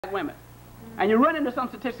women. And you run into some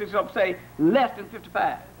statistics of, say, less than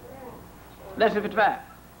 55. Less than 55.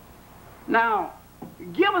 Now,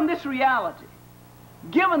 given this reality,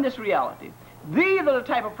 these are the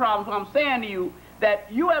type of problems where I'm saying to you that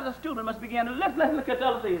you as a student must begin to, let's look at the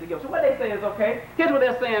other things again. So what they say is, okay, here's what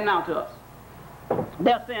they're saying now to us.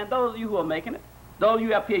 They're saying, those of you who are making it, those of you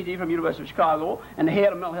who have PhD from the University of Chicago and the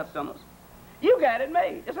head of mental health centers, you got it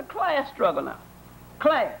made. It's a class struggle now.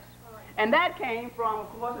 Class. And that came from, of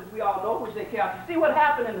course, as we all know, which they captured. See what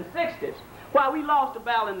happened in the 60s. Why we lost the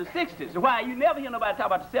battle in the 60s. Why you never hear nobody talk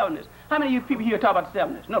about the 70s. How many of you people here talk about the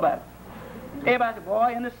 70s? Nobody. Everybody said,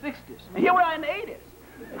 boy, in the 60s. And here we are in the 80s.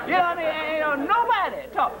 You know what I mean? You know, nobody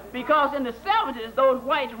talk. Because in the 70s, those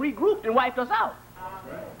whites regrouped and wiped us out.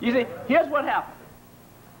 You see, here's what happened.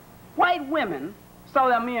 White women saw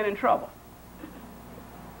their men in trouble.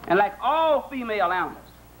 And like all female animals,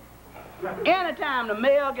 anytime the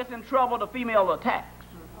male gets in trouble, the female attacks.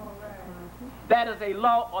 That is a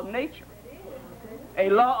law of nature. A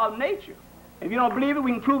law of nature. If you don't believe it,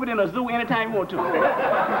 we can prove it in a zoo anytime you want to.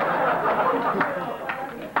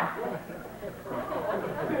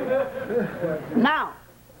 Now,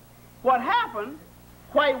 what happened,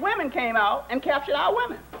 white women came out and captured our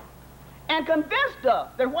women and convinced us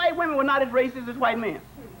that white women were not as racist as white men.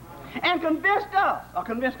 And convinced us, or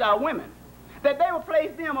convinced our women, that they would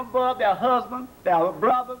place them above their husbands, their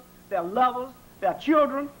brothers, their lovers, their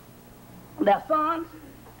children, their sons.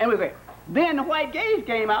 And we say, then the white gays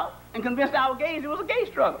came out and convinced our gays it was a gay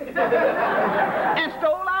struggle. And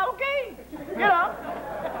stole our gays, you know.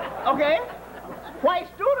 Okay? White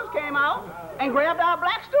students came out and grabbed our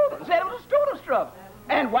black students, said it was a student struggle,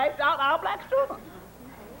 and wiped out our black students.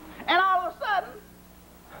 And all of a sudden,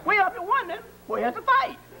 we up to wondering, where's the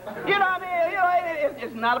fight? You know what I mean? You know,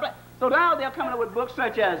 it's not a black. So now they're coming up with books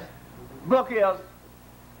such as, book is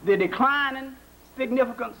The Declining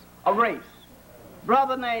Significance of Race.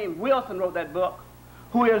 Brother named Wilson wrote that book,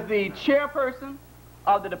 who is the chairperson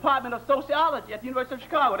of the Department of Sociology at the University of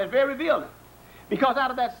Chicago. That's very revealing. Because out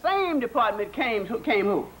of that same department came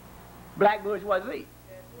who? Black bourgeoisie.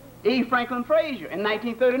 E. Franklin Frazier in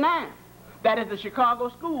 1939. That is the Chicago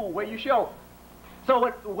school where you show. So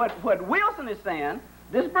what Wilson is saying,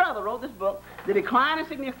 this brother wrote this book, The Declining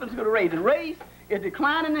Significance of the Race. And race is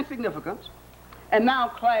declining in significance, and now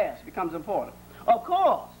class becomes important. Of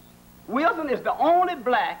course, Wilson is the only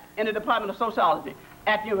black in the Department of Sociology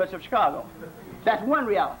at the University of Chicago. That's one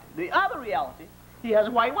reality. The other reality, he has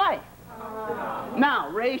a white wife. Now,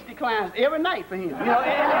 race declines every night for him. You know,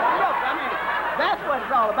 and look, I mean, that's what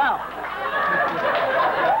it's all about.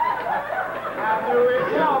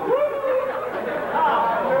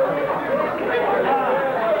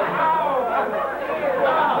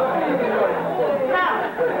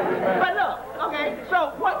 But look, okay,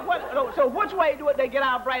 so which way do they get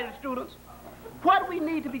our brighter students? What we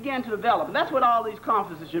need to begin to develop, and that's what all these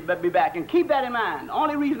conferences should be back, and keep that in mind. The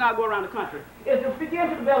only reason I go around the country is to begin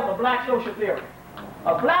to develop a black social theory.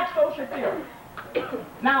 A black social theory.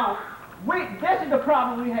 Now, this is the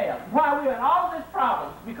problem we have. Why we're in all of this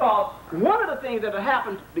problem, because one of the things that had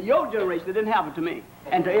happened to your generation that didn't happen to me,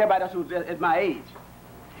 and to everybody else who's at my age,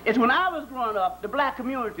 is when I was growing up, the black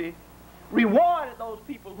community rewarded those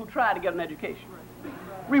people who tried to get an education.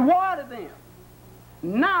 Rewarded them.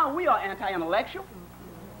 Now we are anti-intellectual,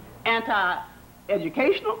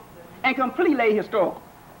 anti-educational, and completely ahistorical.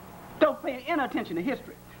 Don't pay any attention to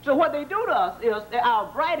history. So what they do to us is they're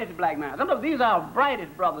our brightest black minds. Sometimes these are our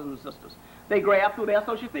brightest brothers and sisters. They grab through their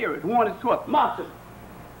social theories. One is what? Marxism.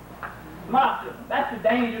 Marxism. That's the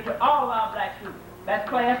danger to all of our black students. That's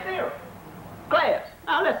class theory. Class.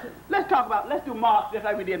 Now let's do Marx just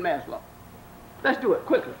like we did Maslow. Let's do it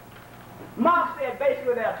quickly. Marx said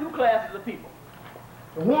basically there are two classes of people.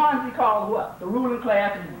 The one he called what? The ruling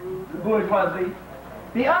class, the bourgeoisie.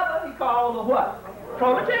 The other he called the what?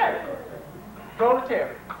 Proletariat.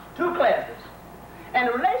 Proletariat. Two classes. And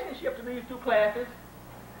the relationship to these two classes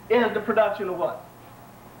is the production of what?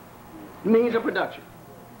 Means of production.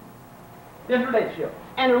 This relationship.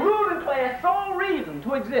 And the ruling class' sole reason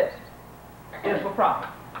to exist is for profit.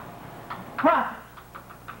 Profit.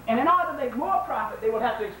 And in order to make more profit, they would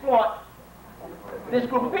have to exploit this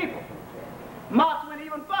group of people. Marx went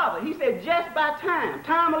even further. He said just by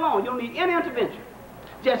time alone, you don't need any intervention.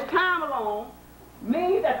 Just time alone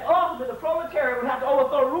means that ultimately the proletariat would have to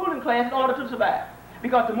overthrow the ruling class in order to survive.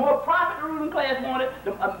 Because the more profit the ruling class wanted,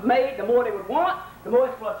 the more they would want, the more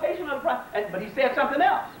exploitation of the profit. But he said something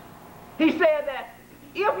else. He said that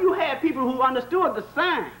if you had people who understood the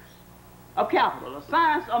science of capital, the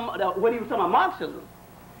science of what he was talking about, Marxism,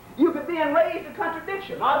 you could then raise the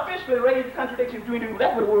contradiction, artificially raise the contradiction between the,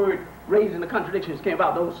 that's what the word raising the contradictions came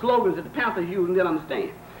about, those slogans that the Panthers used and didn't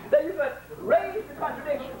understand. That you could raise the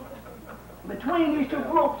contradiction between these two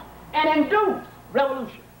groups and induce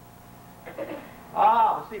revolution.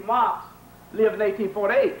 See, Marx lived in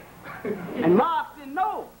 1848, and Marx didn't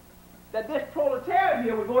know that this proletariat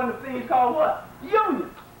here would go into things called what?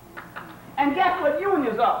 Unions. And guess what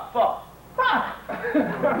unions are for? Profit.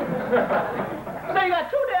 So you got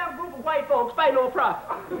two damn group of white folks fighting over profit.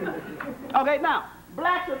 Okay, now,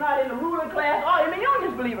 blacks are not in the ruling class or in the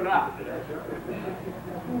unions, believe it or not.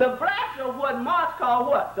 The blacks are what Marx called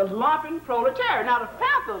what? The lumpen proletariat. Now the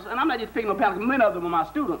Panthers, and I'm not just picking on Panthers, many of them are my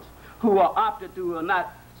students who are opted to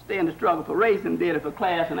not stay in the struggle for race and did it for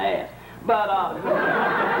class and ass. But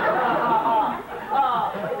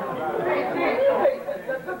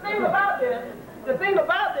the thing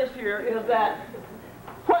about this here is that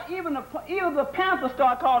what even the Panthers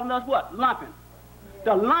start calling us what? Lumpen.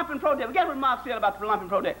 The lumpen proletariat. Guess what Marx said about the lumpen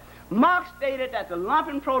proletariat? Marx stated that the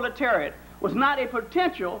lumpen proletariat was not a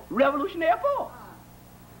potential revolutionary force.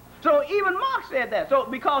 So even Marx said that. So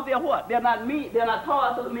because they're what? They're not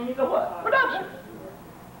parts of the means of what? Production.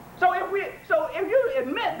 So if you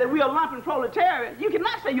admit that we are lumpen proletariat, you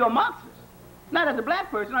cannot say you're a Marxist. Not as a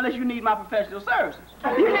black person, unless you need my professional services.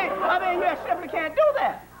 You simply can't do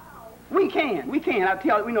that. We can. I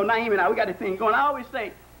tell you, we know Naeem and I, we got this thing going. I always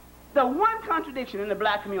say, the one contradiction in the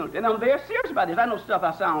black community, and I'm very serious about this. I know stuff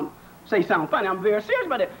I say sound funny. I'm very serious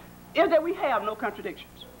about it. Is that we have no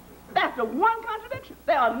contradictions. That's the one contradiction.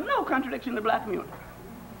 There are no contradictions in the black community.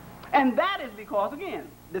 And that is because, again,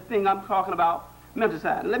 the thing I'm talking about, mental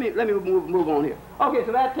side. Let me move on here. Okay,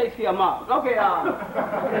 so that takes care of Marx. Okay,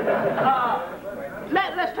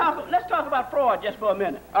 let's talk about Freud just for a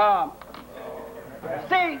minute.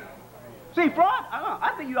 See, Freud,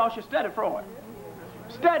 I think you all should study Freud.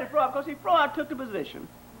 Study Freud, because see, Freud took the position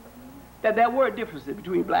that there were differences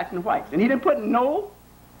between blacks and whites, and he didn't put no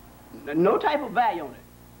type of value on it.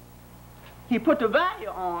 He put the value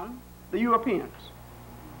on the Europeans.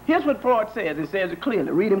 Here's what Freud says, and says it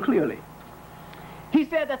clearly. Read him clearly. He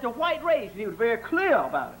said that the white race, he was very clear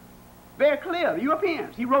about it. Very clear, the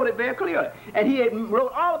Europeans. He wrote it very clearly. And he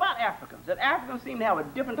wrote all about Africans, that Africans seem to have a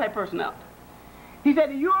different type of personality. He said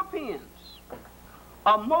the Europeans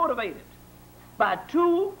are motivated by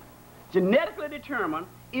two genetically determined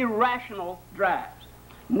irrational drives,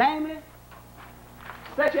 namely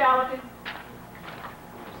sexuality,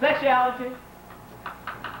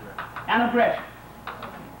 and aggression,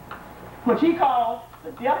 which he called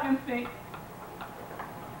the death instinct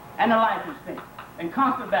and the life instinct, and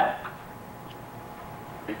constant battle.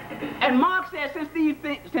 And Marx says since these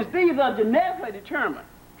are genetically determined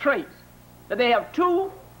traits, that they have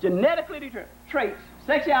two genetically determined traits,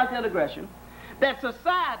 sexuality and aggression, that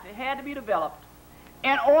society had to be developed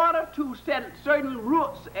in order to set certain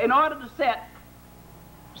rules, in order to set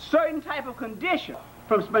certain type of condition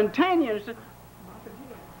from spontaneous,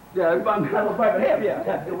 spontaneous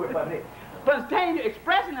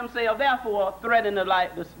expressing themselves, therefore threatening the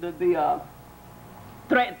life,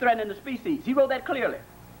 threatening the species. He wrote that clearly,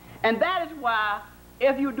 and that is why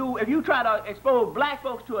if you try to expose black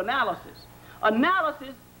folks to analysis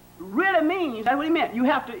really means, that's what he meant. You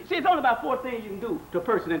have to see. It's only about 4 things you can do to a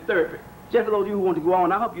person in therapy. Just for those of you who want to go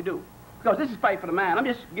on, I hope you do, because this is fight for the mind. I'm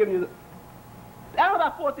just giving you. There are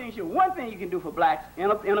about 4 things. One thing you can do for blacks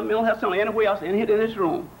in a mental health center, anywhere else, in this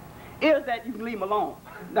room, is that you can leave them alone.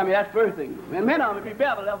 I mean, that's the first thing. And many of them would be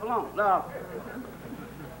better left alone.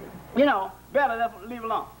 Better leave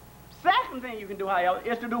alone. Second thing you can do, however,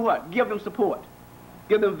 is to do what? Give them support.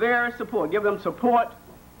 Give them various support. Give them support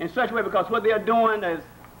in such a way, because what they're doing is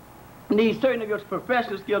needs certain of your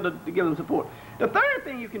professional skill to give them support. The third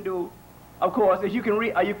thing you can do, of course, is you can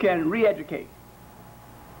re-educate.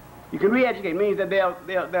 You can re-educate means that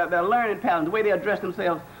their learning patterns, the way they address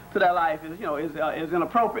themselves to their life is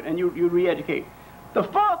inappropriate, and you re-educate. The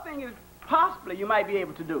fourth thing is possibly you might be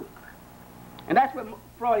able to do, and that's where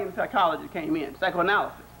Freudian psychology came in,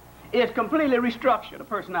 psychoanalysis. It's completely restructure the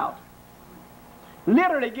personality.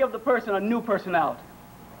 Literally give the person a new personality.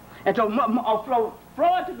 And so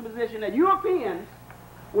Freud took the position that Europeans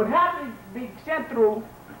would have to be sent through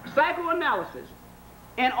psychoanalysis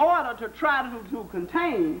in order to try to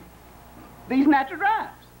contain these natural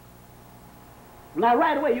drives. Now,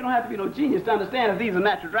 right away, you don't have to be no genius to understand if these are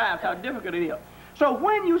natural drives, how difficult it is. So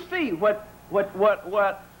when you see what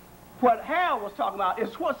Harold was talking about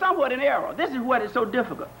is somewhat an error. This is what is so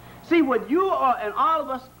difficult. See, what you are and all of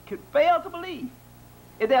us could fail to believe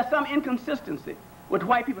is there's some inconsistency with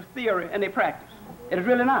white people's theory and their practice. It is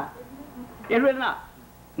really not. It's really not.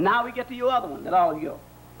 Now we get to your other one that all of you.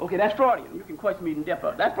 Okay, that's Freudian. You can question me in depth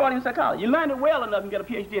of it. That's Freudian psychology. You learn it well enough and get a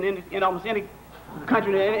PhD in almost any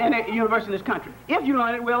country, in any university in this country, if you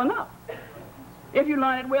learn it well enough. If you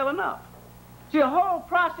learn it well enough. See, the whole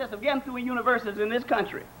process of getting through universities in this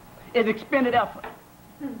country is expended effort.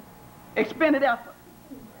 Expended effort.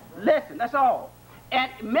 Listen, that's all.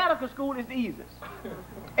 And medical school is the easiest.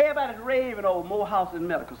 Everybody's raving over Morehouse in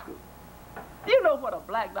medical school. Do you know what a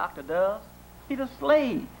black doctor does? He's a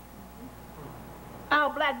slave.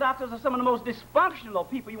 Our black doctors are some of the most dysfunctional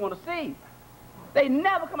people you want to see. They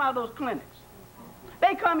never come out of those clinics.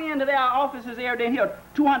 They come into their offices every day and hear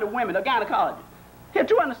 200 women, a gynecologist. Here,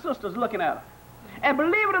 200 sisters looking at them. And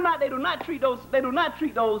believe it or not, they do not treat those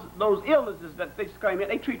illnesses that they scream in.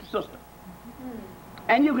 They treat the sister.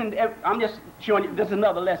 And you can, I'm just showing you, this is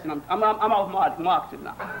another lesson. I'm off marketing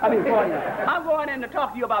now. I'm going in to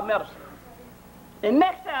talk to you about medicine. And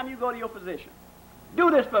next time you go to your physician, do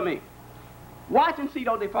this for me. Watch and see,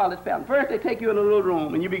 don't they follow this pattern. First, they take you in a little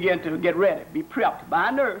room and you begin to get ready, be prepped by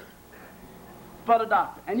a nurse for the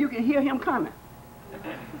doctor. And you can hear him coming.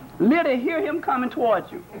 Literally hear him coming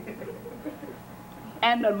towards you.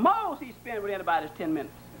 And the most he spends with anybody is 10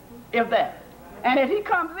 minutes, if that. And as he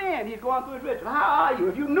comes in, he's going through his ritual. How are you?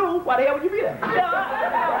 If you knew, why the hell would you be there?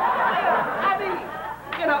 I mean,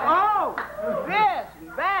 you know, oh, this and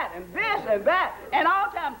that and this and that. And all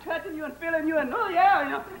the time touching you and feeling you and, oh, yeah, you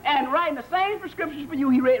know, and writing the same prescriptions for you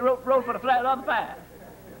he wrote for the other 5.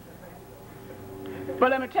 But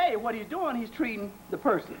let me tell you, what he's doing, he's treating the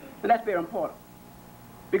person. And that's very important.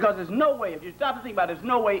 Because there's no way, if you stop to think about it, there's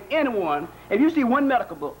no way anyone, if you see one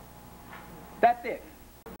medical book, that thick.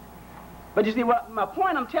 But you see, what my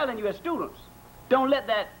point I'm telling you as students, don't let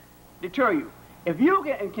that deter you. If you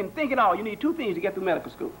can think it all, you need 2 things to get through medical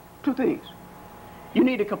school. 2 things. You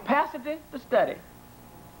need the capacity to study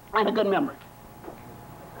and a good memory.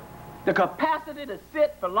 The capacity to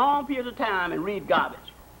sit for long periods of time and read garbage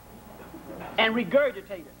and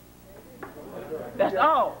regurgitate it. That's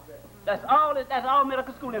all. That's all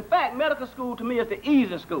medical school. In fact, medical school to me is the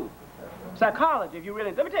easiest school. Psychology, if you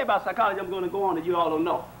really, let me tell you about psychology. I'm going to go on that you all don't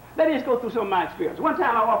know. Let me just go through some of my experience. One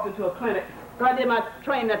time I walked into a clinic, so I did my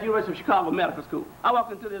training at the University of Chicago Medical School. I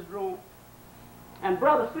walked into this room, and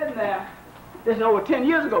brother sitting there, this is over 10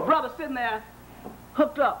 years ago, brother sitting there,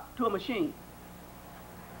 hooked up to a machine.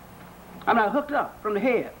 I'm not hooked up from the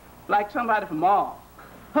head, like somebody from Mars.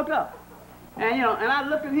 Hooked up. And, you know, and I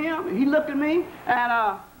looked at him, and he looked at me,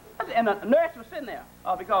 and the nurse was sitting there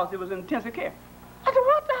because it was in intensive care. I said,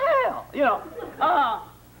 what the hell? You know,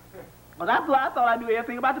 but I thought I knew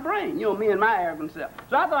everything about the brain. You know, me and my arrogant self.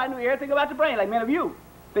 So I thought I knew everything about the brain, like many of you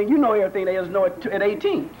think you know everything they just know at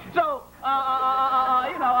 18. So,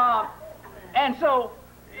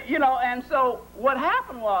 you know, and so what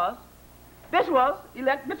happened was, this was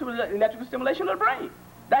electrical stimulation of the brain.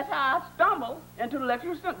 That's how I stumbled into the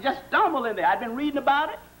electrical stimulation. Just stumbled in there. I'd been reading about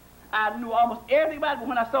it. I knew almost everything about it, but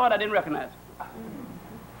when I saw it, I didn't recognize it.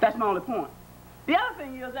 That's my only point. The other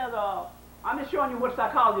thing is that I'm just showing you what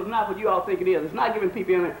psychology is not what you all think it is. It's not giving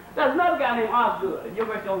people anything. There's another guy named Osgood at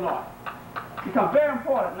University of Illinois. Becomes very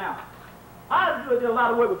important now. Osgood did a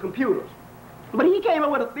lot of work with computers. But he came up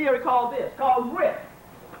with a theory called grit.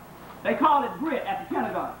 They call it grit at the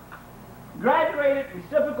Pentagon. Graduated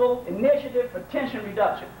Reciprocal Initiative for Tension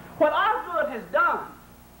Reduction. What Osgood has done,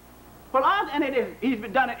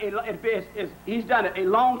 he's done it a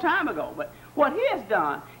long time ago, but what he has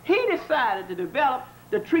done, he decided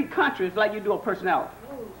to treat countries like you do a personality,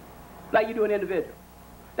 like you do an individual.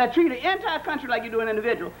 That treat the entire country like you do an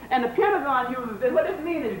individual. And the Pentagon uses this. What this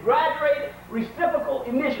means is Graduated Reciprocal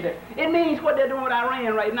Initiative. It means what they're doing with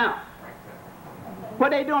Iran right now.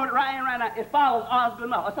 What they're doing with Iran right now, it follows Osgood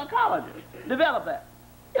Law, a psychologist. Develop that.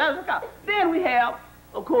 That's a psychologist. Then we have,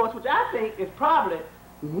 of course, which I think is probably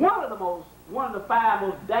one of the 5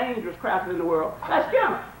 most dangerous crafters in the world. That's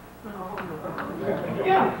Skinner.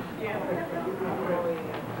 Skinner.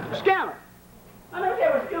 Skinner. I never tell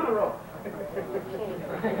you what Skinner wrote.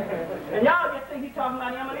 And y'all just think he's talking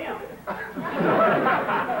about M&M.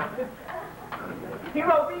 He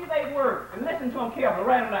wrote these 8 words, and listen to them carefully,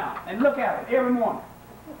 write them down, and look at them every morning.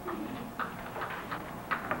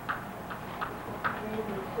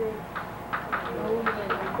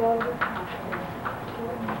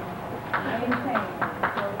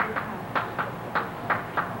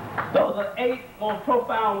 Those are 8 most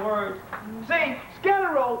profound words. See,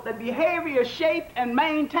 Skinner wrote that behavior is shaped and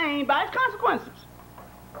maintained by its consequences.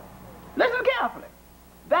 Listen carefully.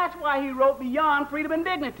 That's why he wrote Beyond Freedom and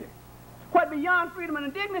Dignity. What Beyond Freedom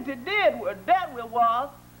and Dignity dealt with was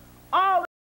all